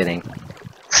 I'm just kidding.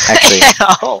 Actually,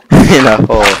 in a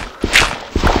hole.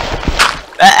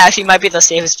 That actually might be the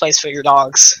safest place for your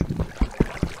dogs.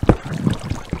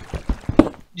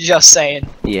 Just saying.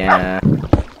 Yeah.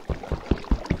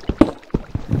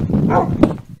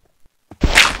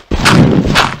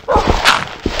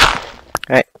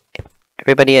 Alright.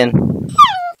 Everybody in.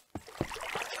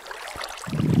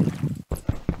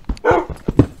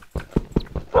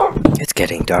 It's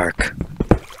getting dark.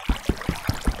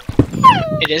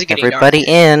 It is getting Everybody dark.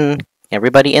 in.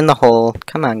 Everybody in the hole.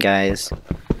 Come on, guys.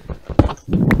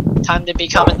 Time to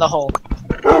become in the hole.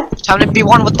 Time to be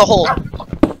one with the hole.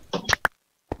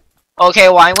 Okay,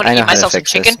 well, I'm gonna eat myself some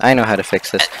chicken. I know how to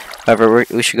fix this. However,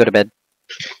 we should go to bed.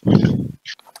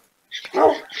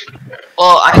 Well,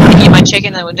 I'm gonna eat my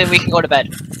chicken and then we can go to bed.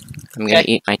 I'm gonna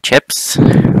eat my chips.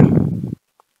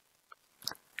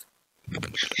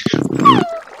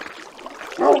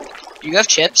 You have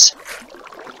chips?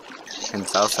 And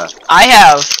salsa. I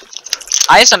have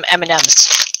some M&Ms.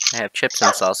 I have chips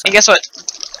and salsa. And guess what?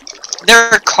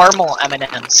 They're caramel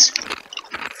M&Ms.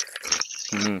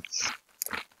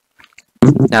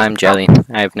 No, I'm jelly.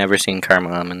 I've never seen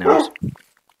caramel M&Ms.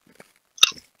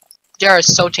 They are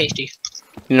so tasty.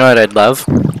 You know what I'd love?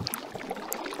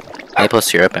 Maple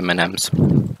syrup M&Ms.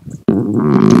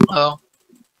 Oh.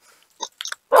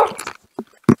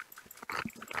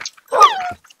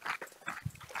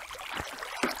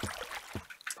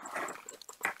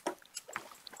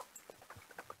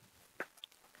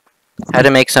 How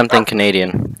to make something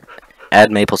Canadian.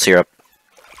 Add maple syrup.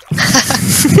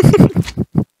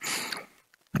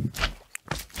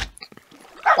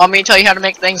 Want me to tell you how to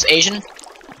make things Asian?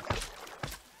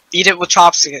 Eat it with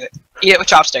chopsticks. Eat it with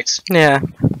chopsticks. Yeah.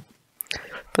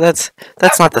 But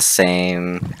that's not the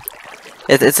same.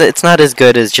 It's not as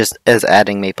good as just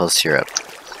adding maple syrup.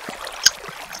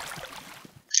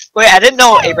 Wait, I didn't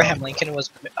know Abraham Lincoln was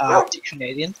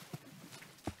Canadian.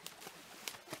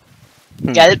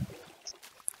 Get it?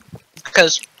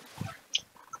 Because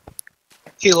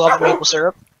he loved maple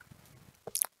syrup.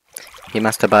 He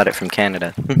must have bought it from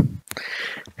Canada.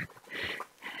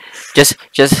 just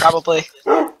Probably.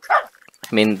 I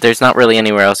mean, there's not really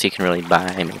anywhere else you can really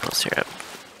buy maple syrup.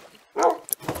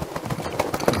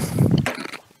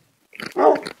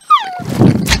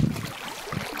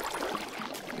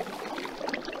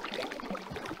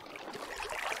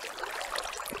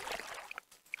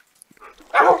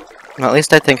 Well, at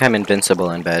least I think I'm invincible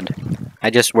in bed. I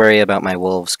just worry about my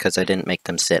wolves because I didn't make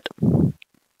them sit.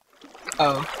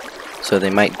 Oh. So they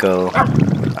might go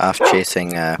off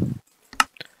chasing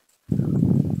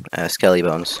skelly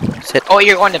bones. Sit. Oh,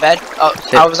 you're going to bed? Oh,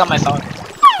 Sit. I was on my phone.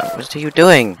 What are you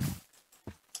doing?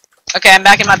 Okay, I'm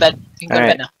back in my bed. You can go to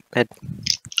bed now. Bed.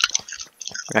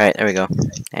 Alright, there we go.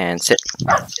 And sit.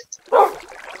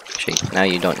 Actually, now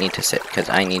you don't need to sit because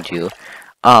I need you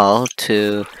all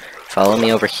to follow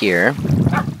me over here.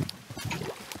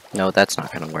 No, that's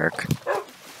not gonna work.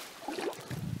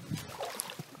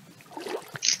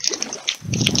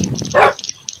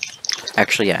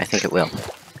 Actually, yeah, I think it will.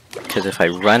 Because if I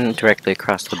run directly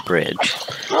across the bridge,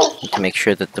 I need to make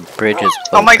sure that the bridge is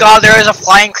open. Oh my god, there is a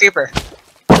flying creeper.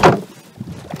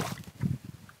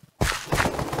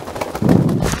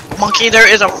 Monkey, there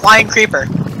is a flying creeper.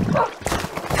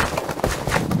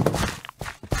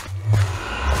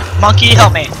 Monkey,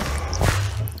 help me.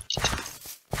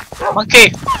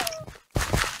 Monkey!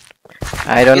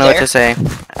 I don't know what there? to say.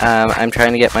 I'm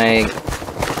trying to get my...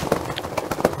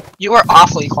 You are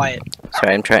awfully quiet.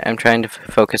 Sorry, I'm trying to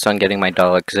focus on getting my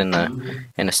dogs in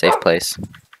a safe place.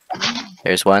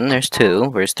 There's one, there's two,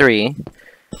 where's three?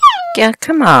 Yeah,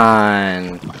 come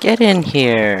on, get in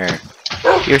here.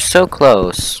 You're so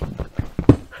close.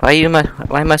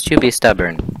 Why must you be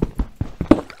stubborn?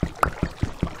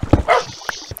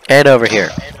 Head over here.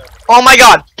 Oh my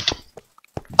god!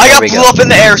 I got blew up in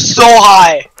the air so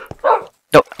high!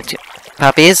 No,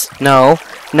 puppies? No,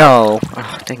 no.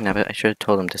 Oh, dang nabbit, I should have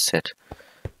told them to sit.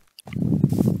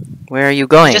 Where are you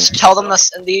going? You just tell them to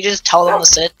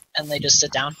sit, and they just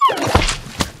sit down.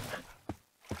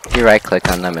 You right click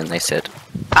on them and they sit.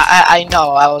 I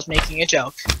know, I was making a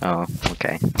joke. Oh,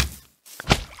 okay.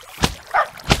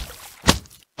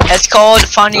 It's called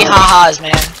funny ha-has,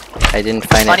 man. I didn't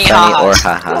find Funny it funny or ha-has.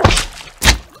 haha.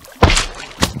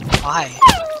 Why?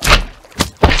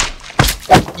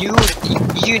 You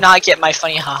do not get my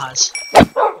funny ha-has.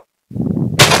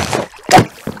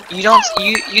 You don't,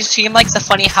 you seem like the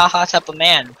funny ha-ha type of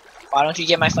man. Why don't you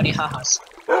get my funny ha-has?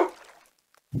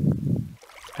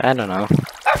 I don't know.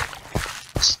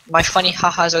 My funny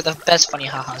ha-has are the best funny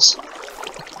ha-has.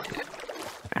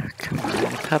 Oh, come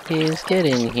on, puppies, get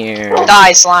in here.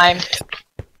 Die, slime!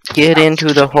 Get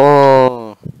into the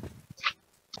hole.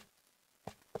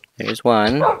 There's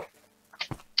one.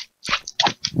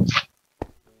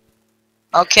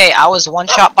 Okay, I was one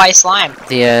shot by slime.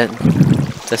 The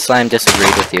slime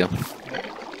disagreed with you.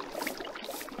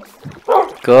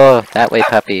 Go that way,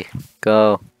 puppy.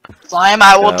 Go. Slime,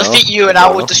 I will Go. defeat you and I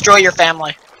will Go. destroy your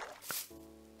family.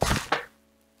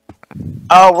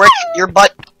 Oh, Rick, your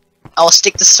butt. I'll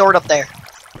stick the sword up there.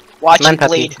 Watch Come on, you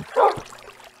puppy. bleed.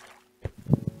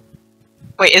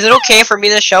 Wait, is it okay for me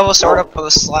to shove a sword up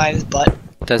a slime's butt?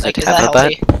 Does Like, it is that have a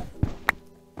butt? healthy?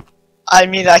 I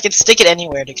mean, I could stick it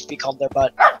anywhere to be called their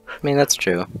butt. I mean, that's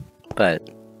true. But,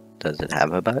 does it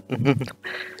have a butt?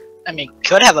 I mean,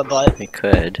 could have a butt. It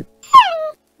could.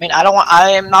 I mean,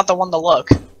 I am not the one to look.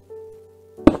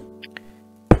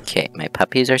 Okay, my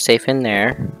puppies are safe in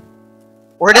there.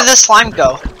 Where did the slime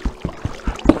go? I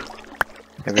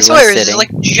Everyone's swear, it's sitting.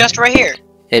 like just right here.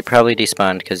 It probably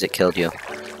despawned because it killed you.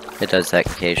 It does that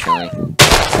occasionally.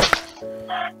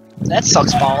 That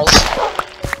sucks balls.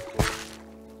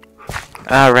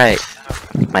 Alright.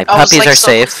 My I was puppies like are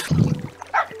so- safe.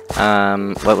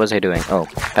 What was I doing? Oh,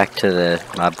 back to the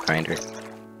mob grinder.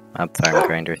 Mob farm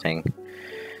grinder thing.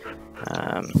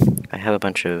 I have a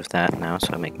bunch of that now,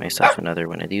 so I'll make myself another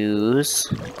one of these.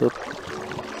 Boop.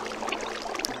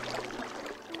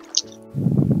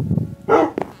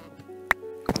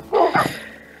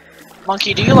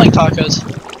 Monkey, do you like tacos?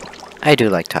 I do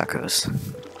like tacos.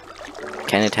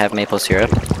 Can it have maple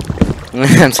syrup?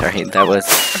 I'm sorry, that was...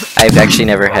 I've actually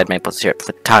never had maple syrup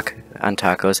on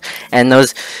tacos. And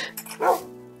those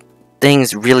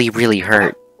things really, really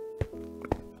hurt.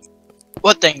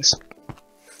 What things?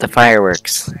 The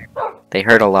fireworks. They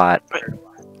hurt a lot.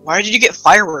 Where did you get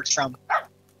fireworks from?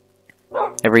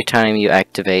 Every time you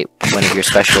activate one of your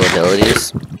special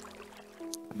abilities.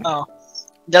 Oh.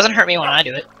 It doesn't hurt me when I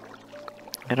do it.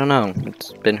 I don't know.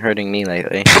 It's been hurting me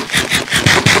lately.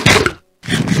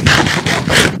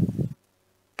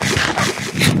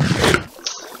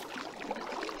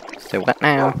 So what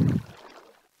now?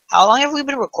 How long have we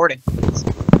been recording?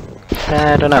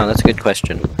 I don't know. That's a good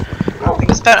question.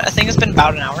 I think it's been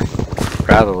about an hour.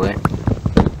 Probably.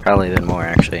 Probably been more,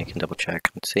 actually. I can double check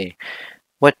and see.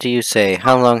 What do you say?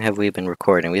 How long have we been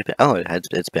recording?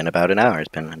 It's been about an hour. It's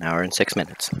been an hour and 6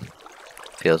 minutes.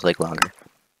 Feels like longer.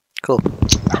 Cool.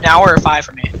 An hour or 5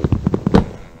 for me.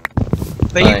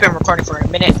 But you've been recording for a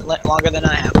minute longer than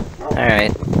I have.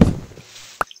 Alright.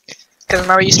 Because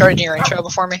remember you started your intro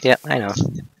before me? Yep, I know.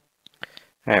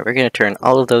 Alright, we're gonna turn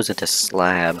all of those into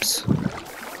slabs.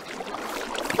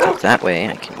 Because that way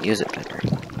I can use it better.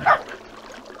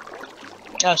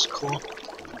 That's cool.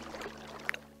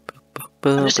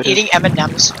 I'm just eating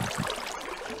M&Ms.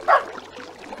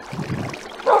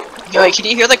 Yo, can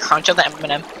you hear the crunch of the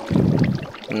M&M?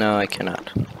 No, I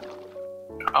cannot.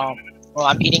 Well,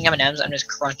 I'm eating M&Ms. I'm just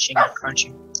crunching.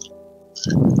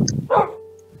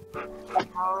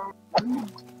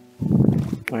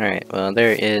 Alright, well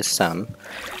there is some.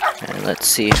 And let's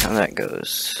see how that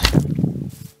goes.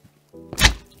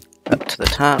 Up to the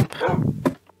top.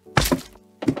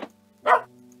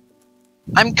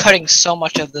 I'm cutting so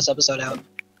much of this episode out.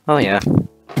 Oh yeah.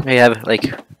 We have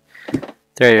like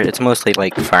it's mostly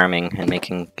like farming and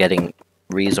getting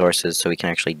resources so we can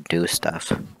actually do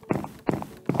stuff.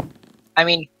 I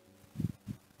mean,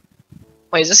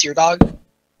 wait, is this your dog?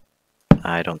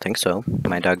 I don't think so.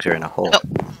 My dogs are in a hole. No.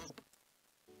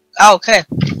 Oh, okay.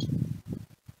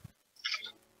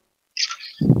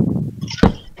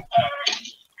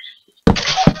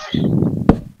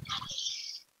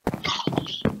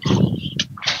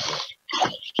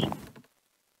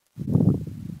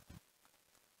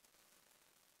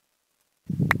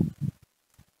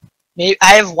 Maybe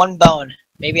I have one bone.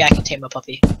 Maybe I can tame a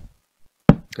puppy.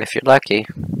 If you're lucky.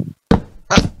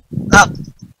 Oh.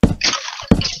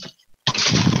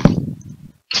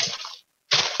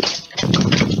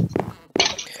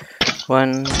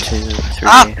 1, 2,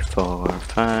 3, 4,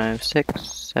 5, 6,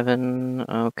 7.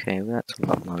 Okay, well, that's a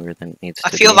lot longer than it needs to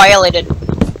be. I feel violated.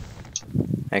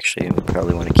 Actually, we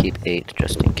probably want to keep 8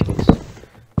 just in case.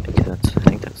 Because I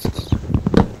think that's...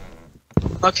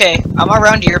 Okay, I'm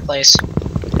around your place.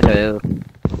 Hello.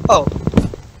 Oh.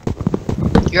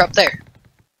 You're up there.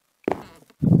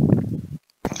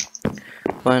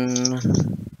 1,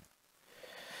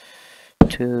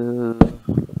 2,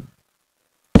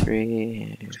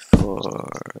 3, 4,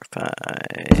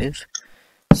 5,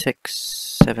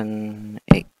 6, 7,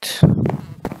 8.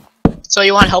 So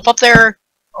you want help up there?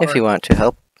 If you want to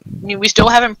help. We still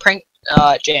haven't pranked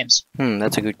James.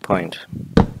 That's a good point.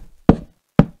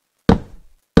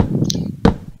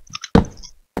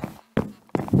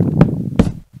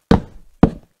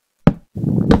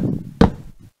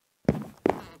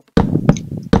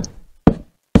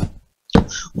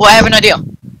 Well, I have an idea.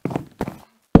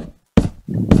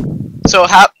 So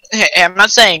hey, I'm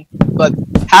not saying, but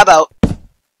how about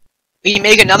we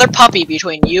make another puppy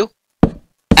between you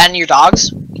and your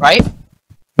dogs, right?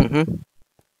 Mm-hmm.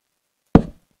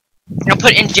 You know,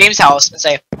 put it in James' house and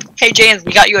say, "Hey James,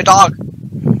 we got you a dog."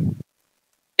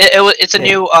 It's a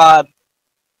new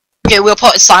okay, we'll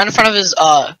put a sign in front of his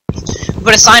by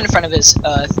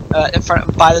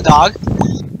the dog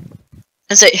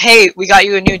and say, "Hey, we got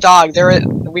you a new dog.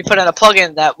 We put in a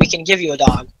plugin that we can give you a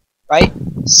dog, right?"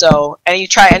 So, and you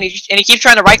keep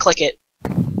trying to right-click it,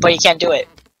 but you can't do it.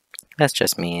 That's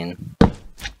just mean.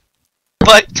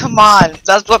 But come on,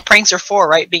 that's what pranks are for,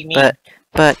 right? Being mean.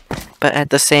 But at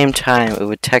the same time, it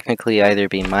would technically either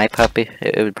be my puppy.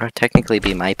 It would technically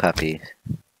be my puppy.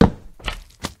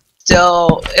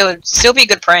 Still, it would still be a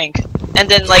good prank. And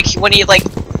then, like, when he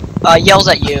yells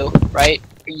at you, right?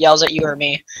 Or yells at you or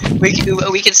me, we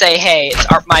can say, "Hey, it's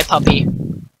my puppy."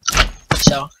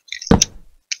 So,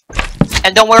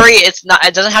 and don't worry, it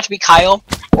doesn't have to be Kyle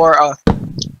or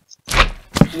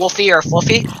Woofy or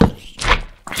Floofy.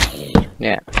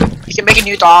 Yeah, We can make a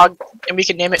new dog, and we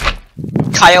can name it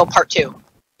Kyle Part 2.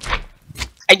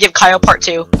 I give Kyle Part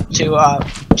 2 to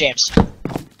James.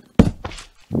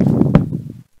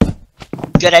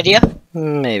 Good idea?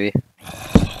 Maybe.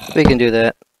 We can do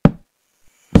that.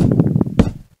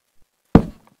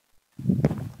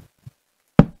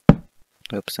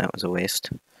 Oops, that was a waste.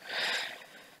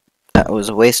 That was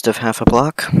a waste of half a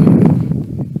block.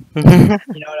 You know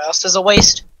what else is a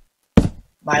waste?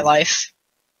 My life.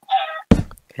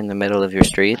 In the middle of your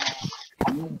street.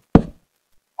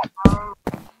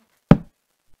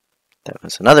 That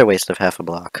was another waste of half a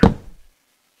block.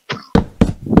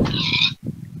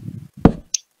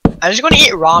 I'm just going to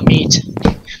eat raw meat.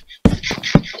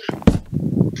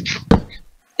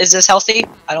 Is this healthy?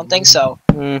 I don't think so.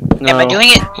 No. Am I doing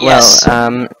it? Yes.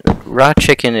 Well, raw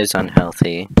chicken is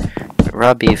unhealthy.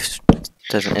 Raw beef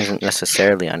isn't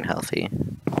necessarily unhealthy.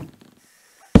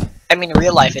 I mean, in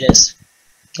real life it is.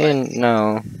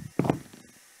 No.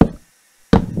 I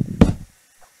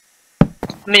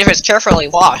mean, if it's carefully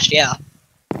washed, yeah.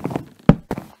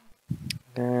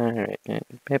 Alright.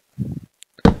 Yep.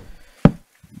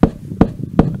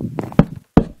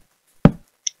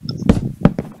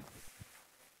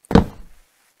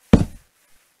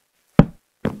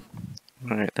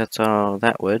 Alright, that's all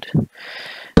that would.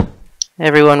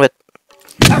 Everyone with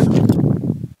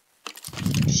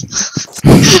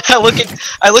I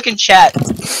look in chat.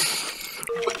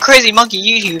 Crazy monkey,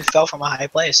 you fell from a high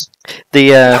place.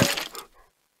 Is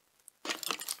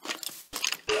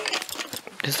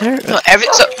there No, every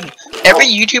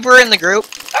YouTuber in the group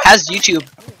has YouTube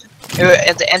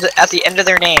at the end of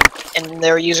their name and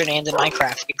their usernames in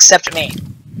Minecraft, except me.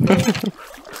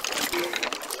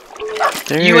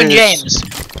 You and James.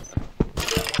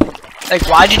 Like,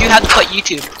 why did you have to put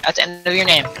YouTube at the end of your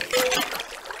name?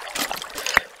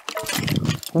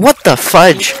 What the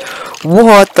fudge?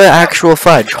 What the actual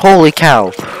fudge? Holy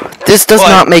cow. This does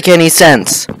not make any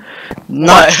sense.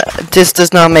 This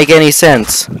does not make any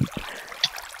sense.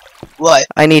 What?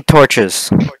 I need torches.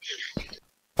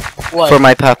 What? For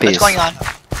my puppies. What's going on?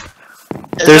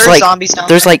 There's like zombies down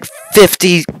there's there? like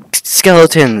 50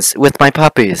 skeletons with my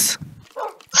puppies.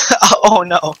 Oh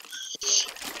no.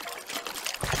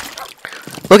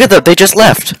 Look at them, they just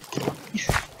left.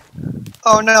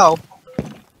 Oh no.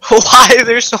 Why are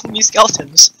there so many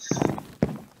skeletons?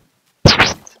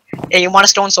 Hey, you want a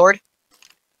stone sword?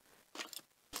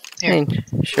 Here. Hey,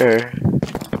 sure.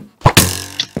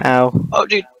 Ow. Oh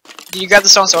dude, did you grab the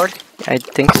stone sword? I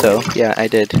think so. Yeah, I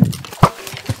did.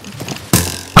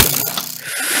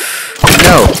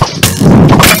 No.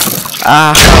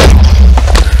 Ah.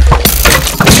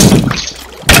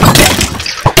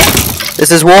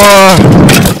 This is war.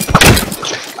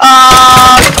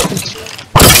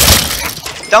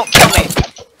 Don't kill me.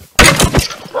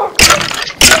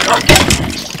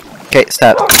 Okay,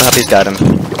 stop. Puppy's got him.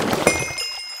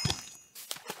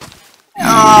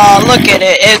 Oh, look at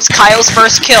it. It's Kyle's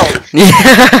first kill.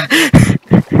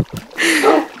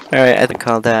 Alright, I think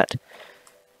call that.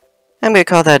 I'm gonna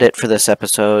call that it for this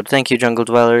episode. Thank you, Jungle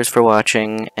Dwellers, for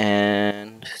watching,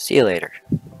 and see you later.